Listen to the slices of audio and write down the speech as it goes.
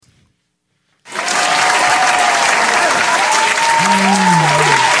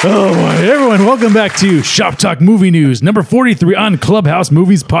Oh boy, everyone, welcome back to Shop Talk Movie News, number 43 on Clubhouse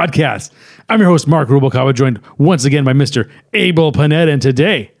Movies Podcast. I'm your host, Mark Rubalcaba, joined once again by Mr. Abel Panetta, and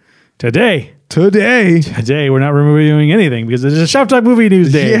today, we're not reviewing anything because it's a Shop Talk Movie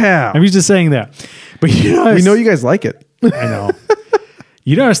News day. Yeah. I'm used to saying that. But you know, We know you guys like it. I know.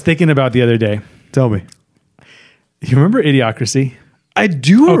 You know what I was thinking about the other day? Tell me. You remember Idiocracy? I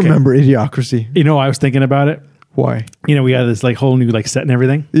do remember Idiocracy. You know, I was thinking about it. Why? You know, we had this like whole new like set and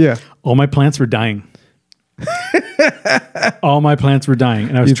everything. Yeah. All my plants were dying. All my plants were dying.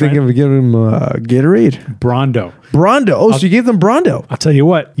 And I was You thinking of giving them Gatorade? Brondo. Brondo. Oh, so you gave them Brondo. I'll tell you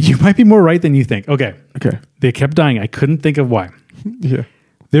what, you might be more right than you think. Okay. Okay. They kept dying. I couldn't think of why. Yeah.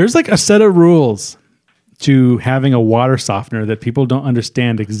 There's like a set of rules to having a water softener that people don't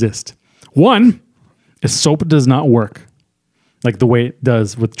understand exist. One is soap does not work like the way it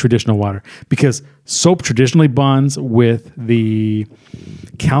does with traditional water because soap traditionally bonds with the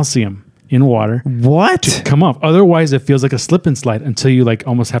calcium in water. What? Come off. Otherwise, it feels like a slip and slide until you like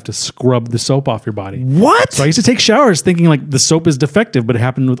almost have to scrub the soap off your body. What? So I used to take showers thinking like the soap is defective, but it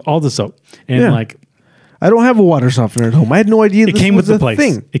happened with all the soap. And Yeah. like I don't have a water softener at home. I had no idea it this came was with the a place.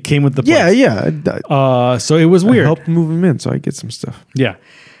 thing. It came with the place. Yeah. So it was I weird. helped move them in so I get some stuff. Yeah.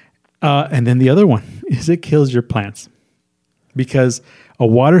 And then the other one is it kills your plants because a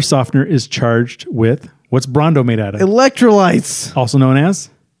water softener is charged with what's Brondo made out of? Electrolytes. Also known as?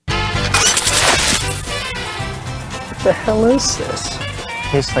 What the hell is this?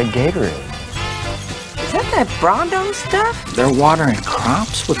 Tastes like Gatorade. Is that Brondo stuff? They're watering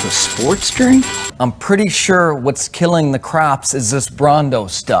crops with a sports drink? I'm pretty sure what's killing the crops is this Brondo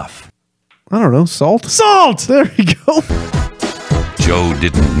stuff. I don't know. Salt? Salt! There you go. Joe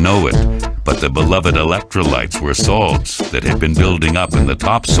didn't know it, but the beloved electrolytes were salts that had been building up in the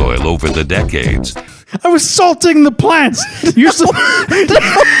topsoil over the decades. I was salting the plants. You're so Salting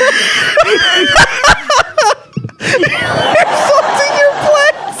your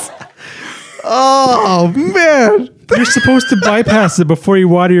plants. Oh, man. You're supposed to bypass it before you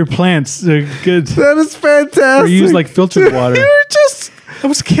water your plants. Good. That is fantastic. Or use like filtered water. You were just... I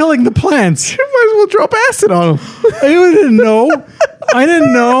was killing the plants. You might as well drop acid on them. I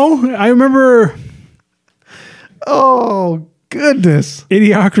didn't know. I remember Oh, goodness.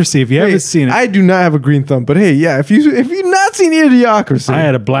 Idiocracy. If you haven't seen it, I do not have a green thumb, but hey, yeah, if you've not seen Idiocracy. I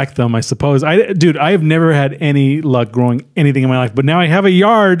had a black thumb, I suppose. I have never had any luck growing anything in my life, but now I have a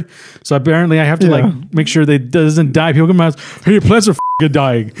yard, so apparently I have to like make sure that it doesn't die. People come out, hey, your plants are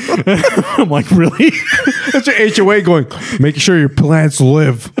dying. I'm like, really? That's your HOA going, make sure your plants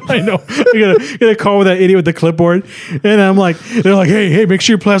live. I know. I got a call with that idiot with the clipboard, and I'm like, they're like, hey, make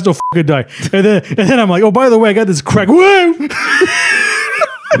sure your plants don't die. And then I'm like, oh, by the way, I got this crack. Woo!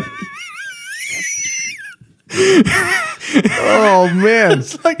 Oh, man.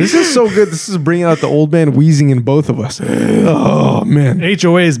 This is so good. This is bringing out the old man wheezing in both of us. Oh, man.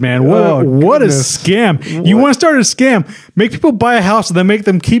 HOAs, man. What a scam. You want to start a scam. Make people buy a house and then make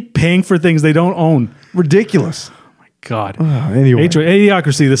them keep paying for things they don't own. Ridiculous. God. Anyway.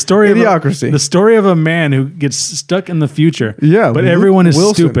 Idiocracy. The story of a man who gets stuck in the future. Yeah. But Luke everyone is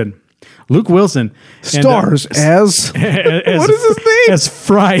Wilson. stupid. Luke Wilson. Stars as what is his name? As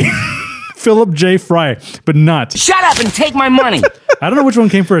Fry. Philip J. Fry, but not. Shut up and take my money. I don't know which one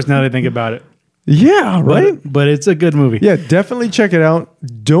came first now that I think about it. Yeah, right? But it's a good movie. Yeah, definitely check it out.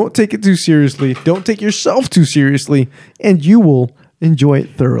 Don't take it too seriously. Don't take yourself too seriously, and you will enjoy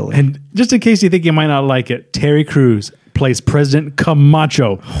it thoroughly. And just in case you think you might not like it, Terry Crews plays President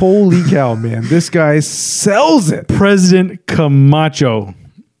Camacho. Holy cow, man. This guy sells it. President Camacho.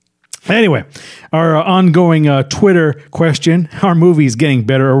 Anyway, our ongoing Twitter question: are movies getting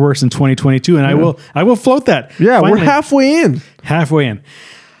better or worse in 2022? And I will float that. Yeah, Finally, we're halfway in. Halfway in.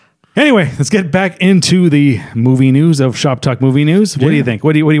 Anyway, let's get back into the movie news of Shop Talk Movie News. What do you think?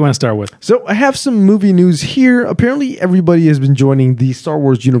 What do you want to start with? So I have some movie news here. Apparently, everybody has been joining the Star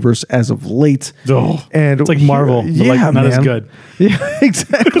Wars universe as of late. Oh, and it's like Marvel, but like not as good. Yeah,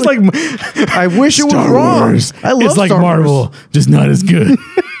 exactly. It's like I wish it was Star wrong. Wars. I love It's like Star Marvel, Wars. just not as good.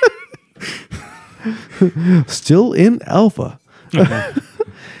 Still in alpha.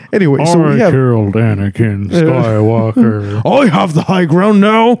 Anyway, so we have killed Anakin Skywalker. I have the high ground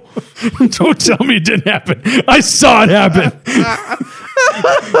now. Don't tell me it didn't happen. I saw it happen.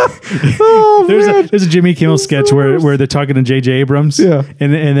 There's a Jimmy Kimmel sketch where they're talking to J.J. Abrams. Yeah.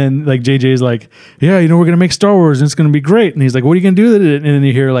 And then like J.J. is like, yeah, we're going to make Star Wars and it's going to be great. And he's like, what are you going to do with it? And then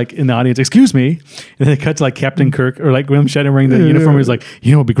you hear like in the audience, excuse me. And then it cuts to like Captain Kirk or like William Shatner wearing the uniform. He's like,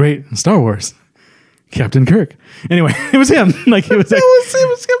 what would be great in Star Wars? Captain Kirk. Anyway, it was him. Like it was. Like, it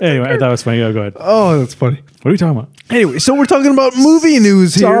was Captain anyway, I Kirk. thought it was funny. Go ahead. Oh, that's funny. What are we talking about? Anyway, so we're talking about movie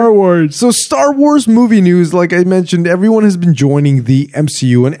news here. Star Wars. So Star Wars movie news, like I mentioned, everyone has been joining the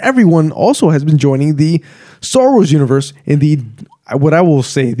MCU, and everyone also has been joining the Star Wars universe in the, what I will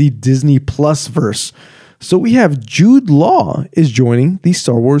say, the Disney Plus verse. So we have Jude Law is joining the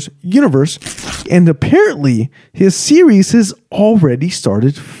Star Wars universe, and apparently his series has already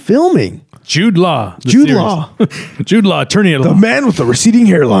started filming. Jude Law. the Jude series. Law. Jude Law, attorney at The law. man with the receding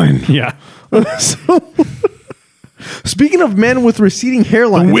hairline. Yeah. So, speaking of men with receding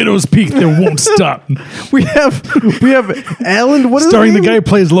hairline, Widow's Peak that won't stop. we have Alan. What is Starring the his guy name? who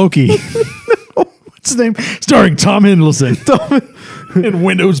plays Loki. What's his name? Starring Tom Hiddleston. In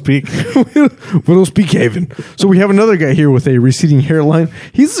Widow's Peak. Widow's Peak Haven. So we have another guy here with a receding hairline.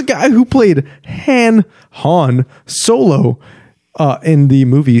 He's the guy who played Han Solo in the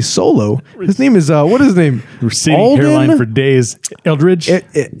movie Solo. His name is what is his name? Receding Alden hairline for days. Eldridge.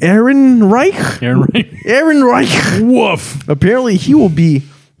 Aaron Reich. Aaron Wright. Aaron Reich. Woof. Apparently, he will be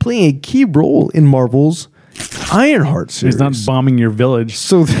playing a key role in Marvel's Ironheart series. He's not bombing your village.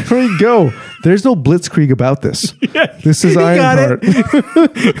 So there you go. There's no blitzkrieg about this. This is He got Ironheart.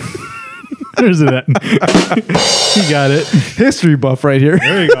 There's that. He got it. History buff right here.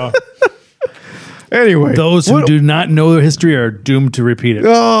 There you go. Anyway, Those who do not know their history are doomed to repeat it.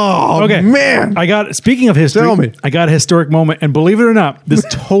 Oh, Okay, man. Speaking of history, Tell me. I got a historic moment, and believe it or not, this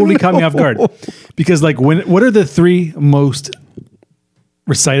totally caught me off guard. Because, like, what are the three most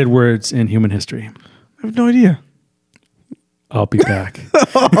recited words in human history? I have no idea. I'll be back.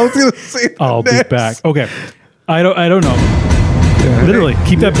 I was going to say that I'll be next. back. Okay, I don't know. Literally,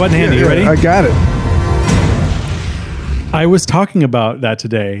 keep that button handy. You ready? I got it. I was talking about that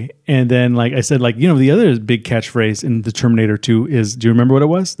today, and then like I said, like, you know, the other big catchphrase in the Terminator 2 is, do you remember what it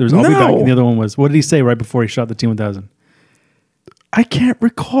was? There's I'll be back, No. and the other one was, what did he say right before he shot the T-1000? I can't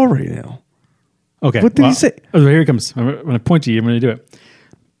recall right now. Okay. What did he say? Oh, here it comes. I'm going to point to you. I'm going to do it.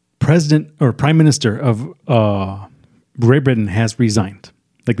 President or Prime Minister of Great Britain has resigned.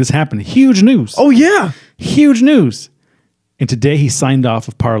 Like, this happened. Huge news. Oh, yeah. Huge news. And today he signed off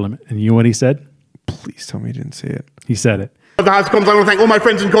of Parliament. And you know what he said? Please tell me you didn't say it. He said it. Of the House of Commons, I want to thank all my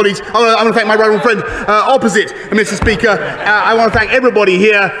friends and colleagues. I want to thank my right friend opposite, Mr. Speaker. I want to thank everybody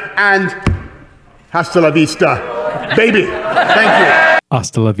here, and hasta la vista, baby. Thank you.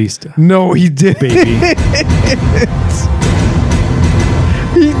 Hasta la vista. No, he did. Baby.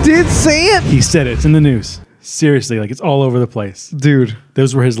 He did say it. He said it. It's in the news. Seriously, like, it's all over the place. Dude,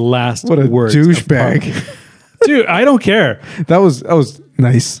 Those were his last what a words. of douchebag. Parliament. Dude, I don't care. That was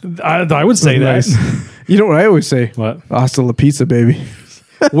nice. I would say that. Nice. You know what I always say? What? Hasta la pizza, baby.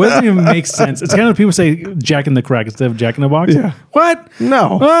 What doesn't even make sense? It's kind of people say Jack in the Crack instead of Jack in the Box. Yeah. What?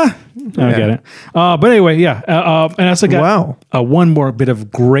 No. I don't get it. But anyway, yeah. And I also got one more bit of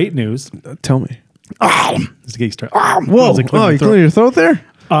great news. Tell me. Just to get you started. Whoa. Clear Oh, my you throat. clear your throat there?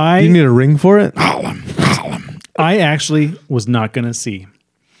 You need a ring for it? I actually was not going to see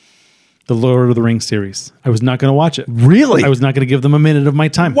the Lord of the Rings series. I was not going to watch it. Really? I was not going to give them a minute of my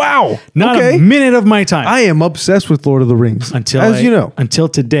time. Wow. Not Okay. a minute of my time. I am obsessed with Lord of the Rings. Until you know. Until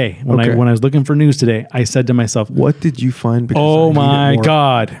today, when Okay. I was looking for news today, I said to myself, What did you find? Because I oh need it my more.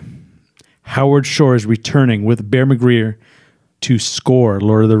 God. Howard Shore is returning with Bear McGreer to score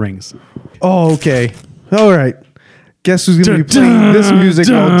Lord of the Rings. Oh, okay. All right. Guess who's going to be playing this music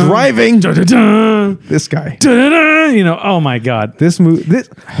while driving? This guy. You know, oh my God. This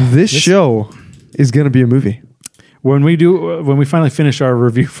show is going to be a movie. When we finally finish our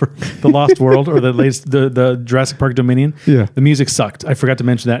review for The Lost World or the latest, the Jurassic Park Dominion, Yeah. the music sucked. I forgot to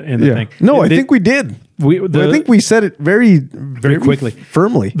mention that in the Yeah. thing. No, I think we did. I think we said it very quickly.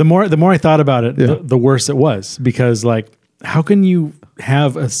 firmly. The more I thought about it, Yeah. the worse it was, because like, how can you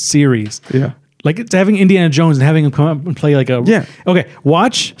have a series? Yeah. Like, it's having Indiana Jones and having him come up and play like a Yeah. Okay,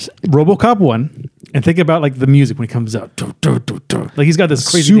 watch RoboCop 1 and think about like the music when it comes out. Like, he's got this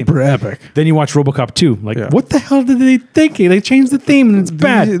crazy Super theme. epic. Then you watch RoboCop 2. Like, Yeah. what the hell did they think? They changed the theme and it's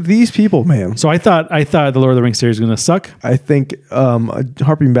bad. These people, man. So I thought the Lord of the Rings series was going to suck. I think,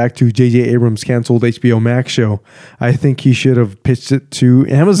 harping back to J.J. Abrams' canceled HBO Max show, I think he should have pitched it to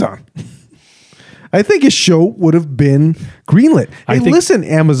Amazon. I think his show would have been greenlit. Hey, listen,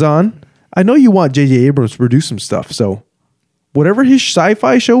 Amazon, I know you want J.J. Abrams to produce some stuff, so whatever his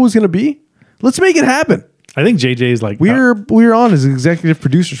sci-fi show was going to be, let's make it happen. I think JJ is like, We're on as executive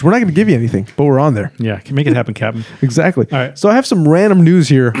producers. We're not going to give you anything, but we're on there. yeah, can make it happen, Captain. Exactly. All right. So I have some random news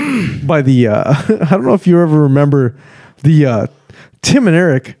here by the, I don't know if you ever remember the Tim and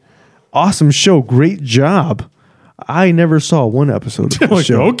Eric awesome show. Great job. I never saw one episode of the Like,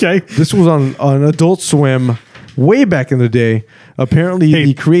 show. okay. This was on Adult Swim way back in the day. Apparently, Hey.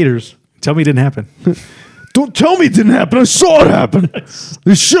 the creators. Tell me it didn't happen. Don't tell me it didn't happen. I saw it happen.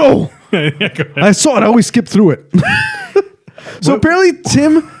 The show. Yeah, go ahead. I saw it. I always skip through it. So apparently,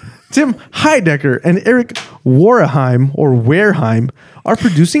 Tim Heidecker and Eric Wareheim are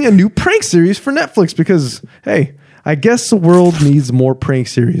producing a new prank series for Netflix because, hey, I guess the world needs more prank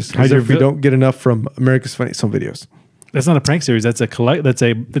series. How'd Because you if we feel- don't get enough from America's Funniest Home Videos, That's not a prank series. That's a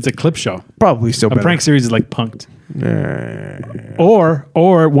clip show. probably still A better. prank series is like Punked.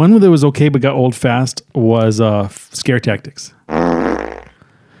 Or one that was okay but got old fast was Scare Tactics.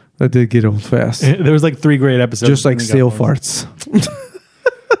 That did get old fast. There was like 3 great episodes. Just like and they got stale old. farts.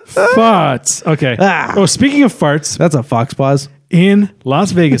 Farts. Okay. Ah. Oh, speaking of farts, That's a fox pause. in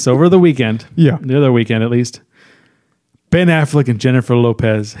Las Vegas over the weekend, Yeah. the other weekend at least, Ben Affleck and Jennifer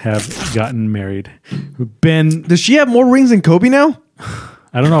Lopez have gotten married. Ben, Does she have more rings than Kobe now?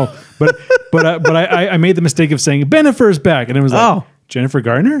 I don't know, but I made the mistake of saying Bennifer's back, and it was like Oh. Jennifer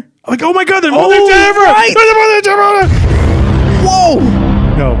Gardner. I'm like, oh my god, they're mother Oh, Jennifer. right. They're mother Jennifer. Whoa!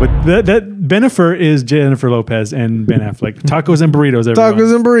 No, but that Bennifer is Jennifer Lopez and Ben Affleck. Tacos and burritos. Everyone.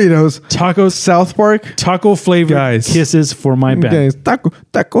 Tacos and burritos. Tacos. South Park. Taco flavored Guys. kisses for my Ben. Guys,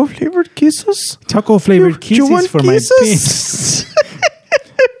 taco flavored kisses. Taco flavored You kisses want for kisses? my Ben.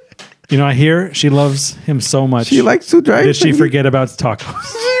 You know, I hear she loves him so much. She likes to drive. Did she forget about tacos?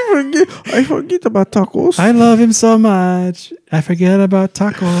 I forget about tacos. I love him so much. I forget about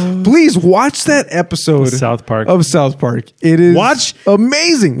tacos. Please watch that episode South Park. of South Park. It is Watch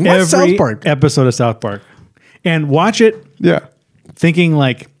amazing. Watch South Every Park. episode of South Park, and watch it Yeah. thinking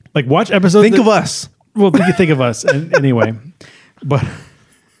like watch episodes. Think of us. Well, think of us anyway. But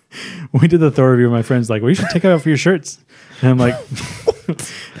we did the Thor review. My friend's like, "Well, you should take off your shirts." And I'm like,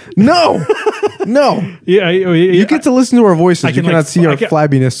 No. No. "Yeah, You get to listen to our voices. You can, cannot like, see our I can-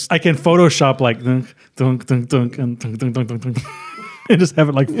 flabbiness. I can Photoshop like dunk, dunk, dunk, dunk, and dunk, dunk, dunk, dunk, dunk, and just have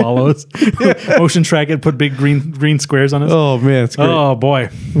it like follows. Motion track it, put big green squares on it. Oh, man. It's great. Oh boy.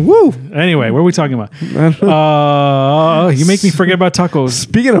 Woo. Anyway, what are we talking about? You make me forget about tacos.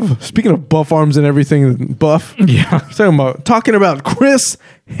 Speaking of buff arms and everything, buff. Yeah. Talking about Chris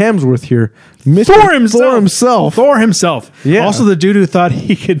Hemsworth here. Mr. Thor himself. Thor himself. Yeah. Also the dude who thought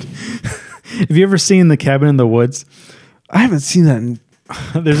he could. Have you ever seen The Cabin in the Woods? I haven't seen that in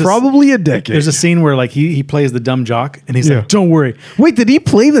There's probably a decade. There's a scene where like he plays the dumb jock, and he's Yeah. like, "Don't worry." Wait, did he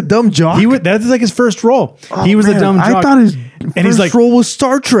play the dumb jock? That's like his first role. Oh, he was the man, dumb jock. I thought his and first he's like, role was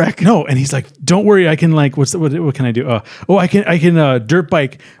Star Trek. no, and he's like, "Don't worry, I can like what can I do? I can dirt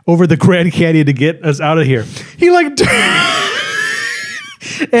bike over the Grand Canyon to get us out of here." He like.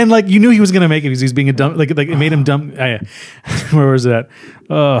 And like you knew he was gonna make it because he was being a dumb like it made him dumb. Where was that?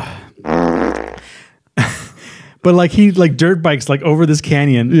 But like he like dirt bikes like over this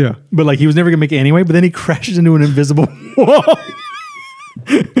canyon. Yeah. But like he was never gonna make it anyway. But then he crashes into an invisible wall.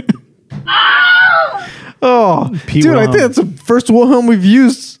 Oh, Pete dude, I Wilhelm. think that's the first Wilhelm we've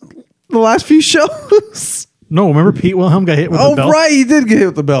used the last few shows. No, remember Pete Wilhelm got hit with Oh, a belt? right, he did get hit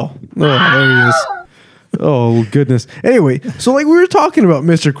with the bell. Oh, there he is. Oh, goodness. Anyway, so like we were talking about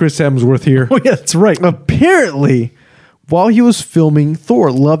Mr. Chris Hemsworth here. Oh yeah, that's right. Apparently, while he was filming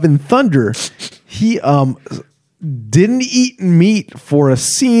Thor: Love and Thunder, he didn't eat meat for a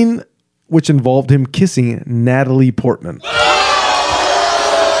scene which involved him kissing Natalie Portman.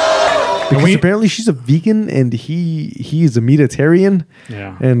 Because apparently she's a vegan and he's a meatitarian.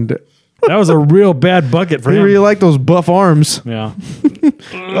 Yeah. And That was a real bad bucket for he him. really like those buff arms. Yeah.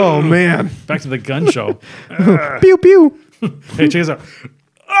 Oh man. Back to the gun show. Pew pew. Hey, check this out.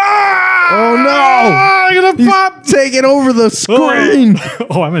 Oh no. I'm gonna He's pop. taking over the screen.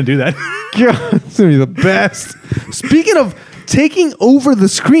 Oh, I'm gonna do that. God, it's gonna be the best. Speaking of taking over the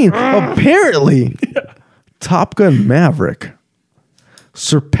screen, apparently Top Gun Maverick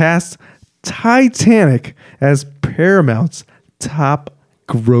surpassed Titanic as Paramount's top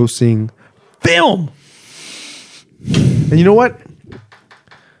grossing film. And you know what?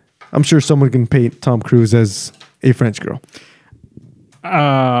 I'm sure someone can paint Tom Cruise as a French girl.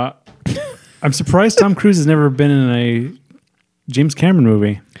 I'm surprised Tom Cruise has never been in a James Cameron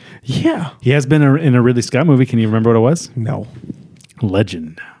movie. Yeah. He has been in a Ridley Scott movie. Can you remember what it was? No.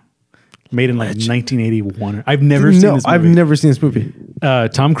 Legend. Made in like 1981. I've never seen this movie. I've never seen this movie.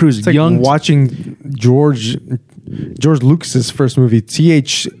 Tom Cruise, It's like young. watching George Lucas's first movie,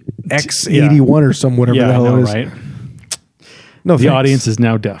 THX-81 or some whatever yeah, the I hell know, it is. right? No, The thanks. audience is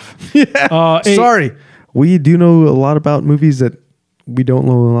now deaf. Sorry, we do know a lot about movies that we don't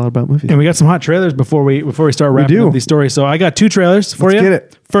know a lot about movies. And we got some hot trailers before we start wrapping do. up these stories. So I got 2 trailers for Let's you. get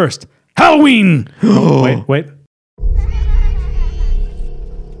it. First, Halloween. Oh, wait.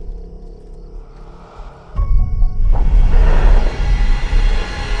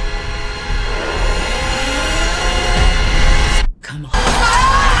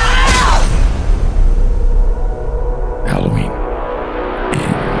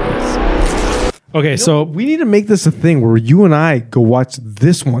 Okay, so We need to make this a thing where you and I go watch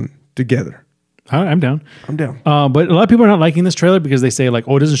this one together. I'm down. I'm down. But a lot of people are not liking this trailer because they say like,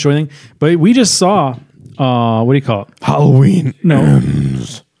 "Oh, it doesn't show anything." But we just saw, what do you call it? Halloween. No.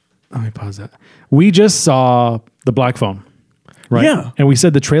 Let me pause that. We just saw the Black Phone, right? Yeah. And we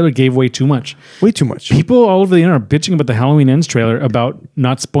said the trailer gave away too much. Way too much. People all over the internet are bitching about the Halloween Ends trailer about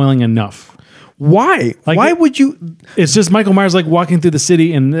not spoiling enough. Why? Like Why it- would you? It's just Michael Myers like walking through the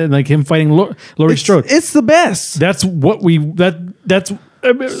city and like him fighting Laurie Strode. It's the best. That's what we that's.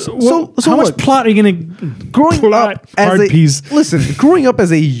 So how much look, plot are you gonna growing plot? up as Hard a piece. listen, growing up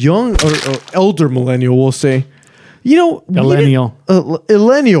as a young or elder millennial, we'll say, you know, Millennial.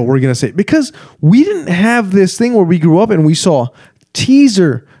 millennial, we're gonna say, because we didn't have this thing where we grew up and we saw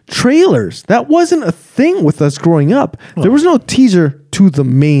teaser trailers. That wasn't a thing with us growing up. There was no teaser to the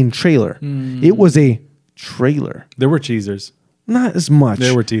main trailer. It was a trailer, There were teasers. not as much.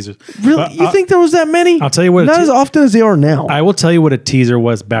 There were teasers. Really? But You think there was that many? I'll tell you what a Not te- as often as they are now. I will tell you what a teaser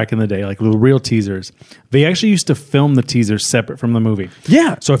was back in the day, like the real teasers. They actually used to film the teasers separate from the movie.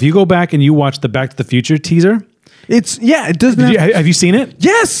 Yeah. So if you go back and you watch the Back to the Future teaser, It doesn't. have you seen it?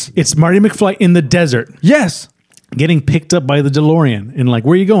 Yes. It's Marty McFly in the desert Yes. getting picked up by the DeLorean and like,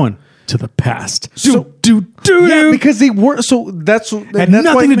 where are you going? To the past. So- Yeah, because they weren't. So that's Had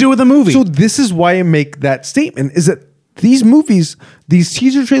nothing to do with the movie. So this is why I make that statement: is that these movies, these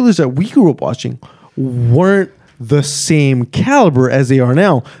teaser trailers that we grew up watching, weren't the same caliber as they are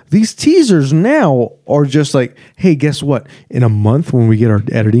now. These teasers now are just like, hey, guess what? In a month, when we get our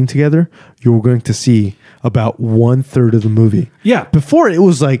editing together, you're going to see about 1/3 of the movie. Yeah. Before it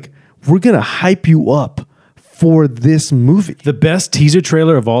was like, we're gonna hype you up for this movie. The best teaser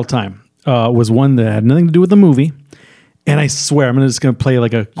trailer of all time was one that had nothing to do with the movie. And I swear, I'm just going to play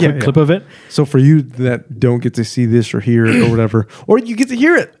like a quick clip of it. So for you that don't get to see this or hear it or whatever, or you get to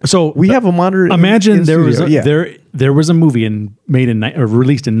hear it. So we have a monitor. Imagine in there was studio. there was a movie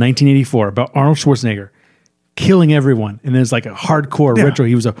released in 1984 about Arnold Schwarzenegger killing everyone, and there's like a hardcore Yeah. retro.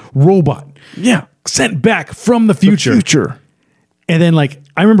 He was a robot, Yeah. sent back from the future. Future. And then like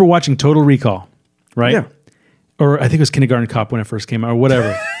I remember watching Total Recall, right? Yeah. Or I think it was Kindergarten Cop when it first came out, or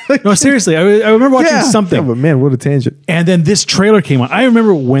whatever. No, seriously, I remember watching Yeah. something. Yeah, but man, what a tangent. And then this trailer came out. I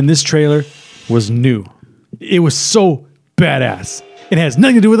remember when this trailer was new. It was so badass. It has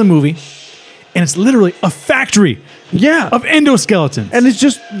nothing to do with the movie. And it's literally a factory Yeah. of endoskeletons. And it's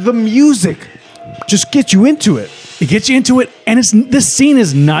just the music just gets you into it. It gets you into it. And this scene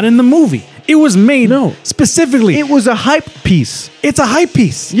is not in the movie. It was made specifically. It was a hype piece. It's a hype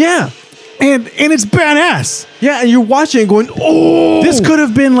piece. Yeah. And it's badass. Yeah, and you're watching and going, oh. This could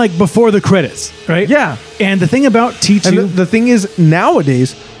have been like before the credits, right? Yeah. And the thing about T2. And the thing is,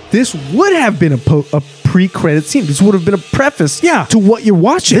 nowadays, this would have been a pre-credit scene. This would have been a preface to what you're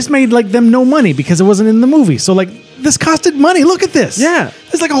watching. This made like them no money because it wasn't in the movie. So like this costed money. Look at this. Yeah.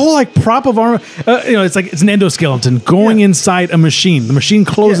 It's like a whole like prop of armor. It's like it's an endoskeleton going inside a machine. The machine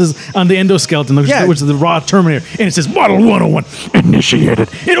closes on the endoskeleton, which is the raw Terminator, and it says Model 101 initiated.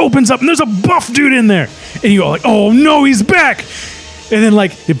 It opens up and there's a buff dude in there, and you go like, oh no, he's back. And then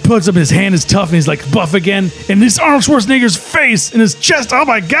like it puts up his hand is tough and he's like buff again, and this Arnold Schwarzenegger's face and his chest. Oh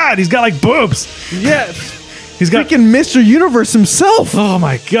my god, he's got like boobs. Yeah. He's got freaking Mr. Universe himself. Oh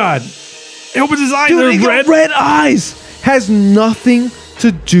my god. He opens his eyes. Dude, They're he got red eyes. Has nothing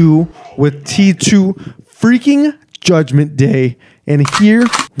to do with T2 freaking Judgment Day. And here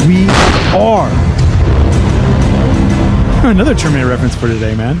we are. Another Terminator reference for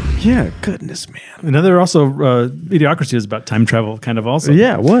today, man. Yeah, goodness, man. Another also Idiocracy is about time travel, kind of also.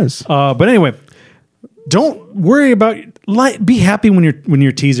 Yeah, it was. But anyway, don't worry about. Be happy when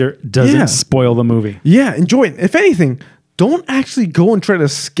your teaser doesn't spoil the movie. Yeah, enjoy it. If anything, don't actually go and try to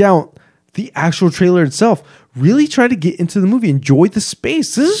scout the actual trailer itself. Really try to get into the movie. Enjoy the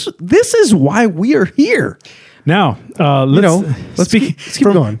space. This is why we are here. Now, let's keep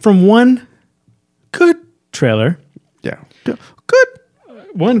going. From one good trailer. Yeah. Good.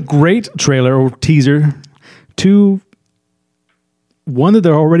 One great trailer or teaser to one that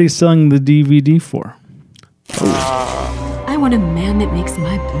they're already selling the DVD for. I want a man that makes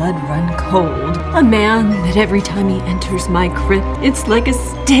my blood run cold. A man that every time he enters my crypt, it's like a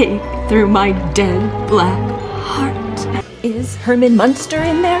stake through my dead black heart. Is Herman Munster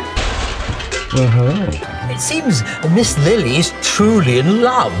in there? It seems Miss Lily's truly in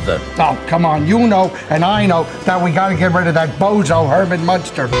love. Oh, come on, you know and I know that we gotta get rid of that bozo Herman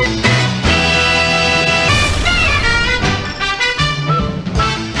Munster.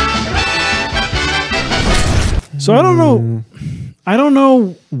 So I don't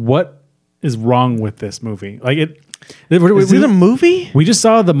know what is wrong with this movie. Like Is it a movie? We just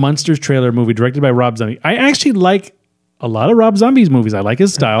saw the Munsters trailer movie directed by Rob Zombie. I actually like a lot of Rob Zombie's movies. I like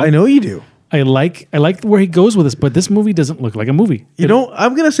his style. I know you do. I like where he goes with this, but this movie doesn't look like a movie. You know,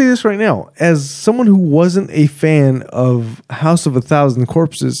 I'm going to say this right now. As someone who wasn't a fan of House of a Thousand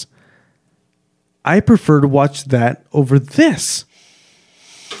Corpses, I prefer to watch that over this.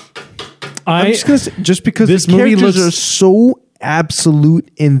 I'm just going to say, just because this the movie characters looks are so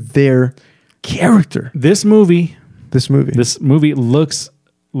absolute in their character. This movie looks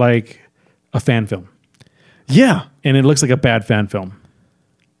like a fan film. Yeah. And it looks like a bad fan film.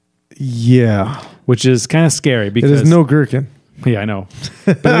 Yeah. Which is kind of scary because there's no gherkin. Yeah, I know.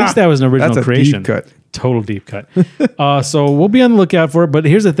 But at least that was an original That's a creation. deep cut. Total deep cut. So we'll be on the lookout for it. But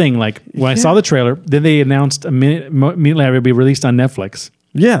here's the thing: like when I saw the trailer, then they announced immediately it would be released on Netflix.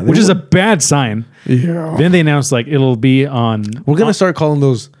 Yeah, which is a bad sign. Yeah. Then they announced like it'll be on. We're gonna start calling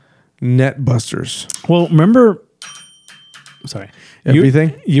those net busters. Well, remember. Sorry.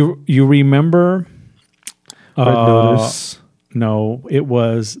 Everything. You remember? Red Notice. No, it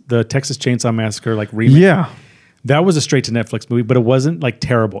was the Texas Chainsaw Massacre like remake. Yeah. That was a straight to Netflix movie, but it wasn't like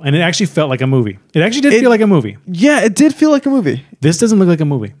terrible. And it actually felt like a movie. It actually did feel like a movie. Yeah, it did feel like a movie. This doesn't look like a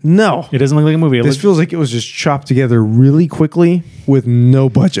movie. No. It doesn't look like a movie. This feels like it was just chopped together really quickly with no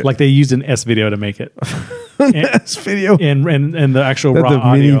budget. Like they used an S video to make it. S video. And the actual raw the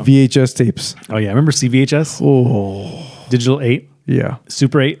audio. mini VHS tapes. Oh yeah, remember CVHS? Oh. Digital 8? Yeah.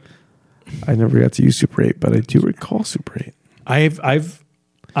 Super 8? I never got to use Super 8, but I do recall Super 8.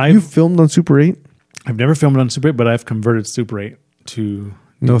 I've filmed on Super 8? I've never filmed on Super 8, but I've converted Super 8 to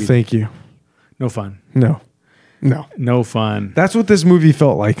No, DVD. thank you. No fun. No fun. That's what this movie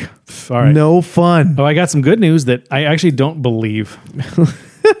felt like. All right. No fun. Oh, I got some good news that I actually don't believe.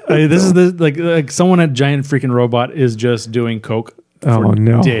 This is like someone at Giant Freaking Robot is just doing coke for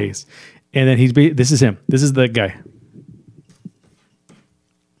days, and then this is him. This is the guy.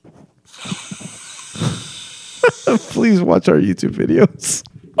 Please watch our YouTube videos.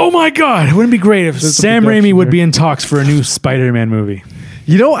 Oh my God! Wouldn't it be great if Sam Raimi would be in talks for a new Spider-Man movie?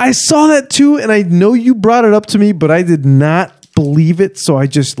 You know, I saw that too, and I know you brought it up to me, but I did not believe it, so I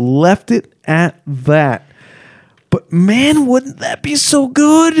just left it at that. But man, wouldn't that be so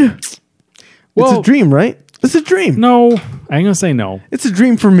good? It's a dream, right? It's a dream. No, I ain't gonna say no. It's a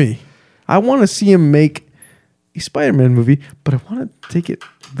dream for me. I want to see him make a Spider-Man movie, but I want to take it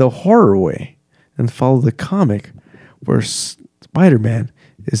the horror way and follow the comic where Spider-Man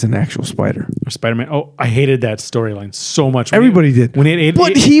is an actual spider. Spider-Man. Oh, I hated that storyline so much. Everybody did. When he had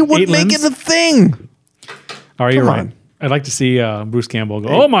but he would make it a thing. All right, you're Come right. on. I'd like to see Bruce Campbell go,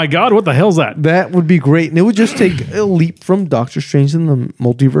 oh my God, what the hell's that? That would be great. And it would just take a leap from Doctor Strange in the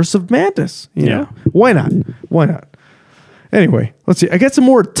Multiverse of Madness. You know? Why not? Why not? Anyway, let's see. I got some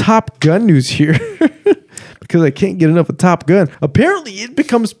more Top Gun news here because I can't get enough of Top Gun. Apparently, it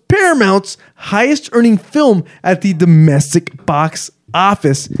becomes Paramount's highest earning film at the domestic box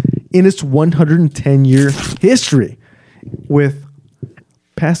office in its 110-year history, with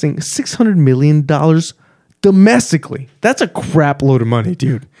passing $600 million domestically. That's a crap load of money,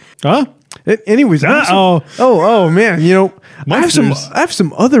 dude. Huh? Anyways, oh man, you know, I have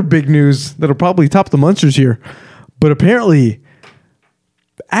some other big news that'll probably top the Munsters here. But apparently,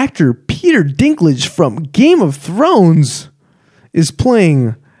 actor Peter Dinklage from Game of Thrones is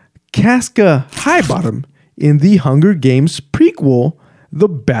playing Casca Highbottom in the Hunger Games prequel, The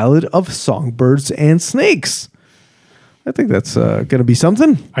Ballad of Songbirds and Snakes. I think that's going to be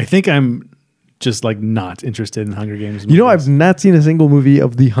something. I think I'm just like not interested in Hunger Games movies. You know, I've not seen a single movie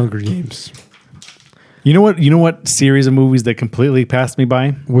of the Hunger Games. You know what series of movies that completely passed me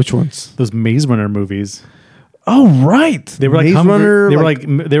by? Which ones? Those Maze Runner movies. Oh, right. They were Maze like Runner,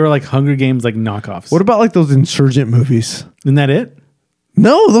 they were like Hunger Games like knockoffs. What about like those Insurgent movies? Isn't that it?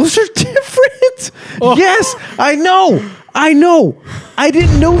 No, those are different. Oh. Yes, I know. I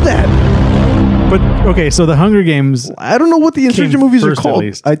didn't know that. But okay, so the Hunger Games. I don't know what the Insurgent movies are first, called. at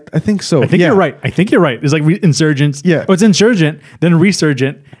least. I think so. I think you're right. It's like Insurgents. Yeah. Oh, it's Insurgent, then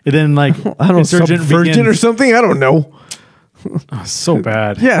Resurgent, and then like I don't know, Insurgent Subvergent begins. or something. I don't know. Oh, so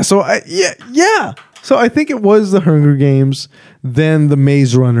bad. Yeah. So yeah. So I think it was the Hunger Games, then the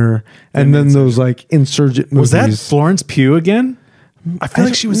Maze Runner, and then those like Insurgent movies. Was that Florence Pugh again? I feel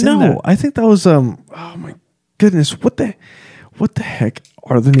like she was in that. No, I think that was oh my goodness, what the heck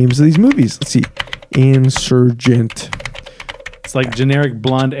are the names of these movies? Let's see. Insurgent. It's like generic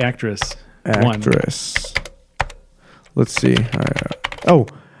blonde actress. One. Let's see.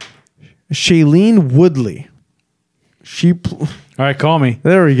 Shailene Woodley. All right, call me.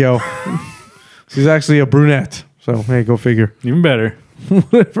 There we go. She's actually a brunette. So, hey, go figure. Even better.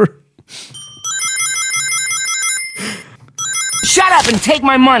 Whatever. Shut up and take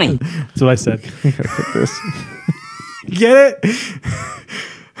my money. That's what I said. This. Get it?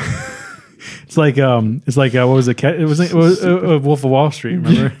 It's like what was it? It was Wolf of Wall Street.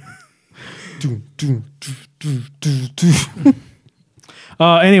 Remember?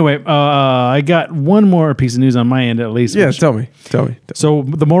 Anyway, I got one more piece of news on my end at least. Yeah, tell me. So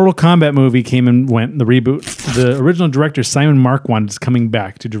the Mortal Kombat movie came and went. The reboot. The original director Simon Marquand is coming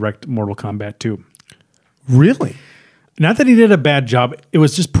back to direct Mortal Kombat 2. Really? Not that he did a bad job. It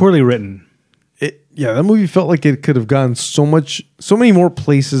was just poorly written. Yeah, that movie felt like it could have gone so many more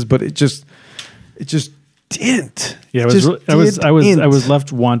places, but it just didn't. Yeah, I was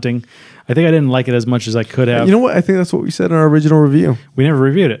left wanting. I think I didn't like it as much as I could have. You know what? I think that's what we said in our original review. We never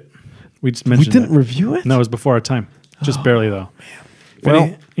reviewed it. We just mentioned we didn't review it? No, it was before our time. Just barely, though.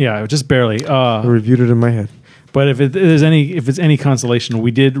 Man. Well, just barely. I reviewed it in my head. But if it's any consolation,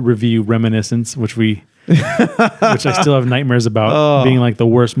 we did review Reminiscence, which I still have nightmares about being like the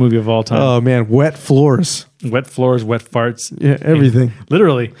worst movie of all time. Oh man, wet floors, wet farts, yeah, everything.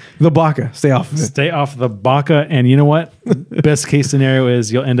 Literally, the baka. Stay off of it. Stay off the baka. And you know what? Best case scenario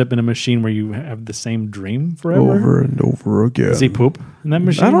is you'll end up in a machine where you have the same dream forever, over and over again. Does he poop in that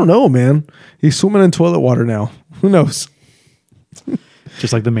machine? I don't know, man. He's swimming in toilet water now. Who knows?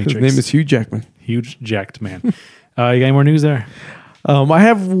 Just like the Matrix. His name is Hugh Jackman. Huge jacked man. You got any more news there? I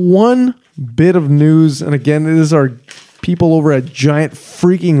have one bit of news, and again, it is our people over at Giant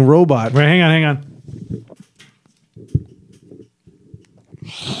Freaking Robot. Wait, hang on.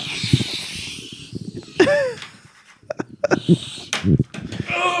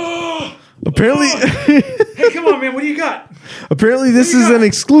 Apparently, hey, come on, man! What do you got? Apparently, this is an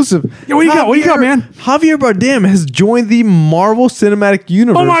exclusive. Yeah, what do you got? What do you got, man? Javier Bardem has joined the Marvel Cinematic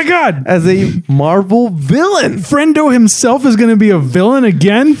Universe. Oh my God! As a Marvel villain. Friendo himself is going to be a villain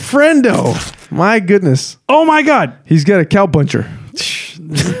again. Friendo, my goodness! Oh my God! He's got a cowpuncher.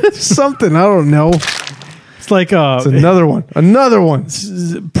 Something I don't know. It's like it's another one.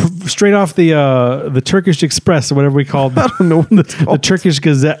 Straight off the Turkish Express or whatever we called. I don't know what it's called. The Turkish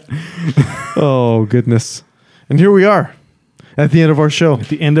Gazette. Oh goodness! And here we are at the end of our show. At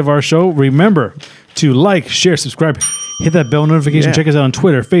the end of our show, remember to like, share, subscribe, hit that bell notification. Yeah. Check us out on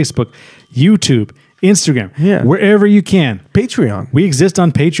Twitter, Facebook, YouTube, Instagram, wherever you can. Patreon. We exist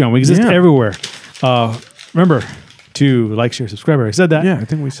on Patreon. We exist everywhere. Remember to like, share, subscribe. I said that. Yeah, I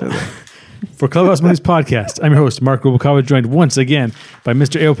think we said that. For Clubhouse Movies Podcast, I'm your host, Mark Rubalcaba, joined once again by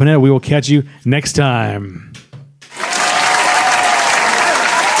Mr. Ayo Pineda. We will catch you next time.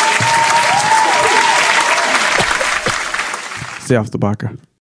 Stay off the baka.